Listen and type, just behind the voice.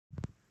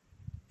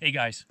Hey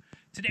guys,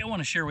 today I want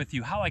to share with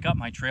you how I got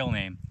my trail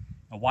name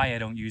and why I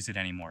don't use it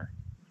anymore.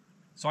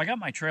 So I got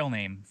my trail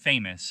name,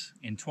 Famous,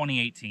 in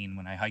 2018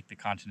 when I hiked the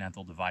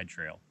Continental Divide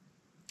Trail.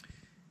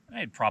 I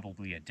had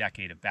probably a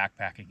decade of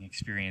backpacking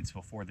experience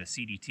before the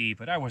CDT,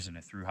 but I wasn't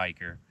a thru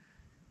hiker.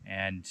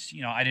 And,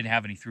 I didn't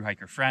have any thru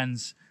hiker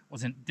friends,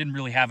 didn't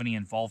really have any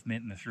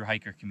involvement in the thru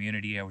hiker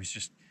community. I was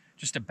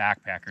just a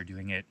backpacker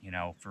doing it,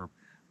 for a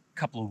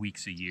couple of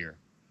weeks a year.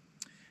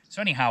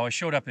 So anyhow, I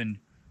showed up in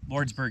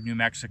Lordsburg, New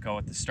Mexico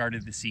at the start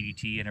of the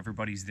CDT, and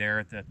everybody's there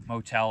at the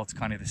motel. It's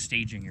kind of the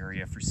staging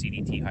area for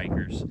CDT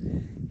hikers.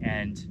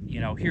 And,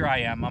 here I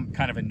am. I'm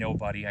kind of a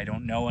nobody. I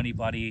don't know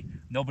anybody.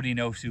 Nobody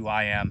knows who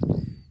I am.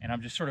 And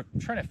I'm just sort of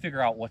trying to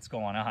figure out what's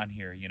going on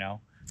here,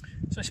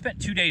 So I spent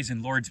 2 days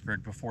in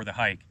Lordsburg before the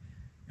hike.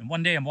 And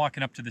one day I'm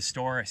walking up to the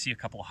store. I see a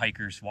couple of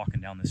hikers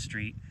walking down the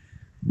street.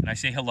 And I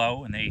say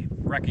hello, and they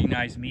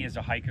recognize me as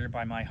a hiker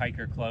by my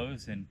hiker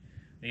clothes. And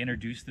they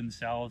introduce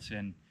themselves,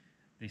 and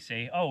they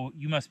say, "Oh,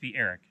 you must be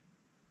Eric."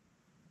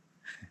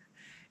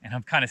 And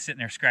I'm kind of sitting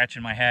there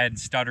scratching my head and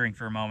stuttering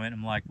for a moment.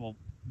 I'm like, "Well,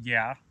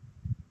 yeah,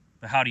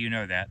 but how do you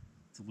know that?"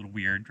 It's a little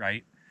weird,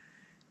 right?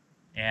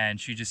 And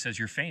she just says,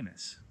 "You're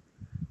famous."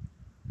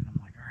 And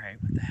I'm like, all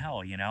right, what the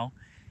hell,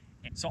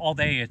 And so all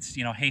day it's,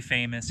 hey,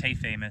 famous, hey,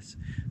 famous.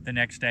 The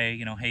next day,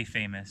 hey,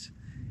 famous.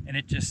 And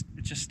it just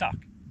stuck.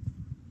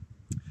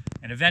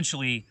 And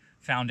eventually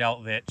found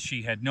out that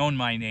she had known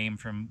my name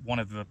from one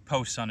of the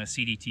posts on a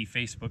CDT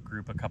Facebook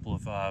group a couple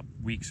of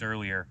weeks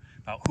earlier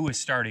about who is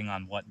starting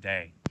on what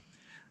day.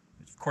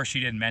 Of course,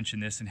 she didn't mention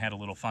this and had a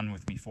little fun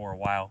with me for a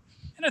while.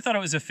 And I thought it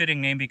was a fitting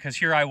name because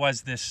here I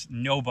was, this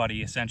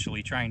nobody,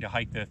 essentially, trying to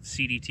hike the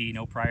CDT,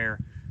 no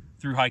prior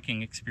thru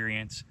hiking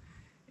experience.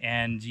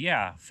 And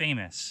yeah,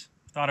 famous.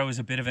 Thought I was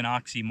a bit of an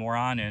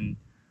oxymoron, and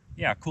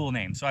yeah, cool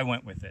name, so I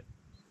went with it.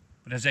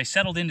 But as I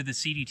settled into the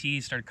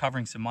CDT, started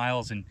covering some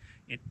miles, and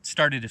it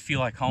started to feel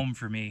like home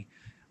for me,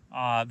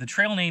 the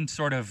trail name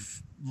sort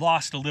of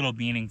lost a little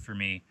meaning for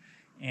me.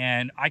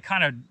 And I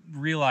kind of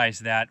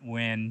realized that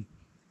when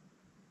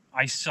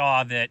I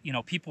saw that,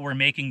 people were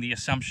making the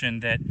assumption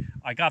that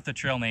I got the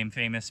trail name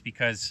Famous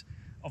because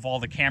of all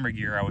the camera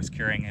gear I was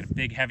carrying. I had a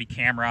big heavy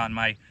camera on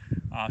my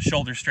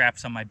shoulder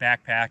straps on my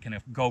backpack and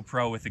a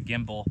GoPro with a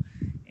gimbal.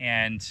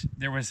 And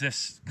there was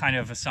this kind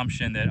of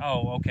assumption that,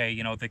 oh, okay,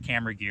 the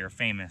camera gear,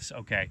 Famous,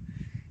 okay.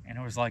 And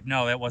I was like,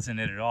 no, that wasn't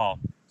it at all.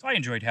 So I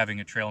enjoyed having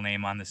a trail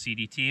name on the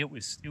CDT. It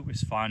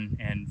was fun,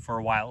 and for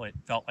a while it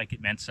felt like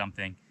it meant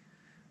something.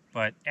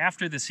 But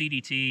after the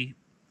CDT,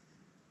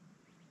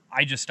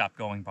 I just stopped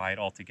going by it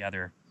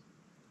altogether.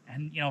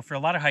 And, for a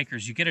lot of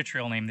hikers, you get a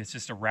trail name that's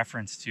just a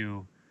reference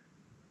to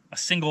a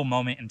single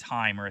moment in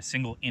time or a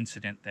single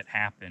incident that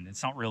happened.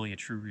 It's not really a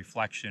true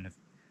reflection of,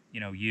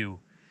 you.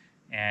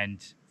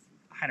 And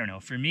I don't know,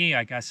 for me,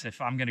 I guess if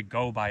I'm going to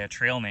go by a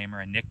trail name or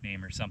a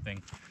nickname or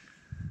something,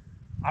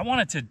 I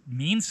want it to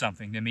mean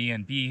something to me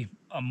and be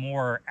a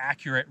more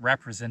accurate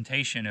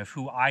representation of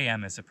who I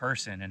am as a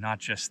person and not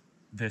just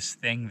this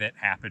thing that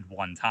happened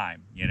one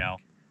time,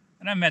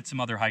 And I've met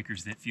some other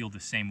hikers that feel the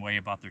same way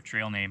about their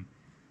trail name.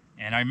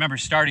 And I remember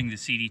starting the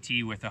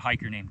CDT with a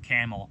hiker named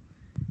Camel,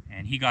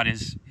 and he got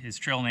his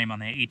trail name on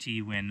the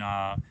AT when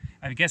I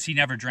guess he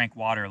never drank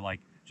water, like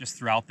just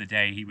throughout the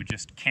day. He would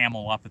just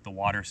camel up at the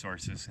water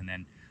sources and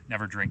then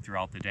never drink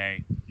throughout the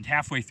day. And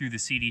halfway through the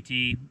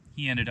CDT,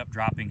 he ended up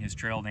dropping his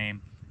trail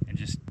name and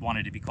just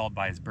wanted to be called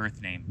by his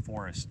birth name,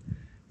 Forrest,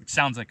 which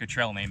sounds like a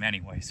trail name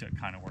anyway, so it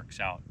kind of works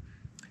out.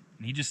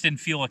 And he just didn't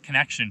feel a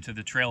connection to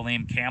the trail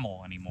name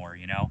Camel anymore,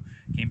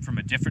 Came from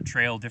a different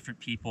trail, different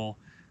people,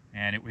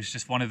 and it was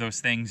just one of those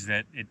things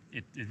that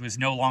it was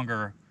no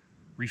longer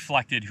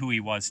reflected who he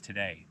was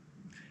today.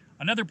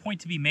 Another point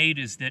to be made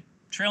is that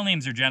trail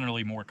names are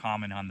generally more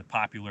common on the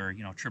popular,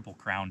 Triple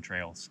Crown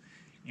trails.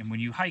 And when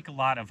you hike a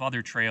lot of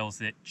other trails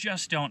that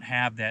just don't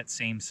have that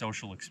same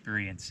social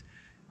experience,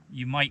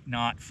 you might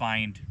not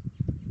find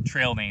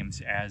trail names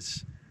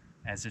as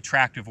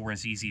attractive or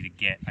as easy to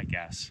get, I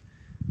guess.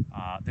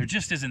 There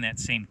just isn't that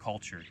same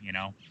culture,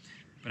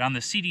 But on the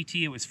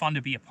CDT, it was fun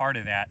to be a part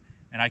of that,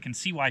 and I can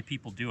see why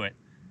people do it.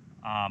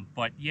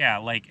 But yeah,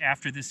 like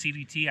after the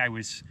CDT,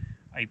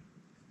 I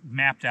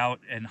mapped out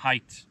and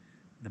hiked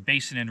the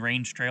Basin and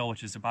Range Trail,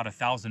 which is about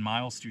 1,000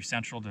 miles through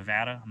central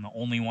Nevada. I'm the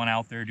only one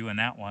out there doing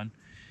that one.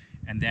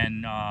 And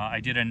then I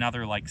did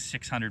another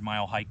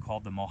 600-mile hike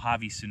called the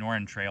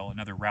Mojave-Sonoran Trail,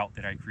 another route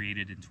that I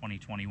created in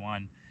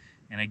 2021.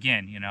 And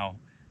again,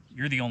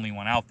 you're the only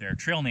one out there.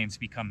 Trail names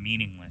become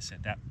meaningless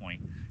at that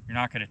point. You're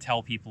not going to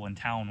tell people in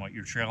town what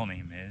your trail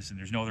name is, and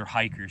there's no other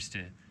hikers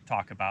to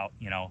talk about,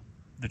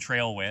 the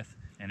trail with.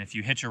 And if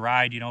you hitch a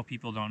ride,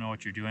 people don't know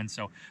what you're doing.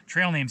 So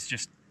trail names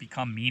just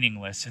become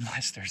meaningless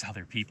unless there's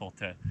other people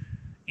to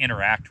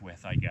interact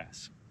with, I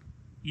guess.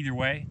 Either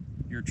way,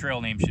 your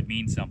trail name should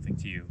mean something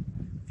to you.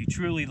 If you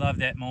truly love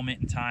that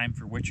moment in time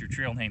for which your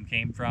trail name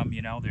came from,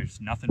 there's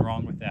nothing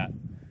wrong with that.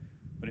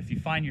 But if you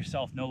find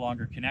yourself no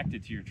longer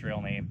connected to your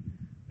trail name,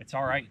 it's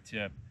all right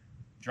to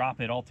drop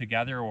it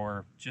altogether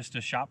or just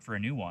to shop for a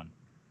new one.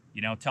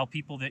 You know, tell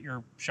people that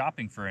you're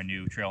shopping for a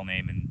new trail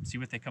name and see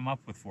what they come up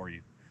with for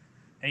you.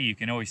 Hey, you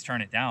can always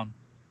turn it down.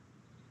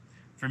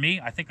 For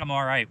me, I think I'm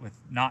all right with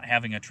not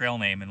having a trail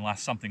name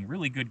unless something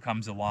really good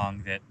comes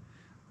along that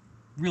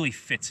really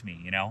fits me,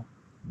 you know?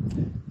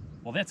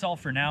 Well, that's all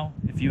for now.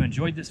 If you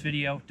enjoyed this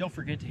video, don't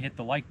forget to hit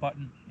the like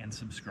button and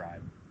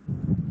subscribe.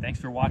 Thanks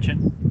for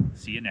watching.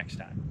 See you next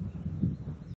time.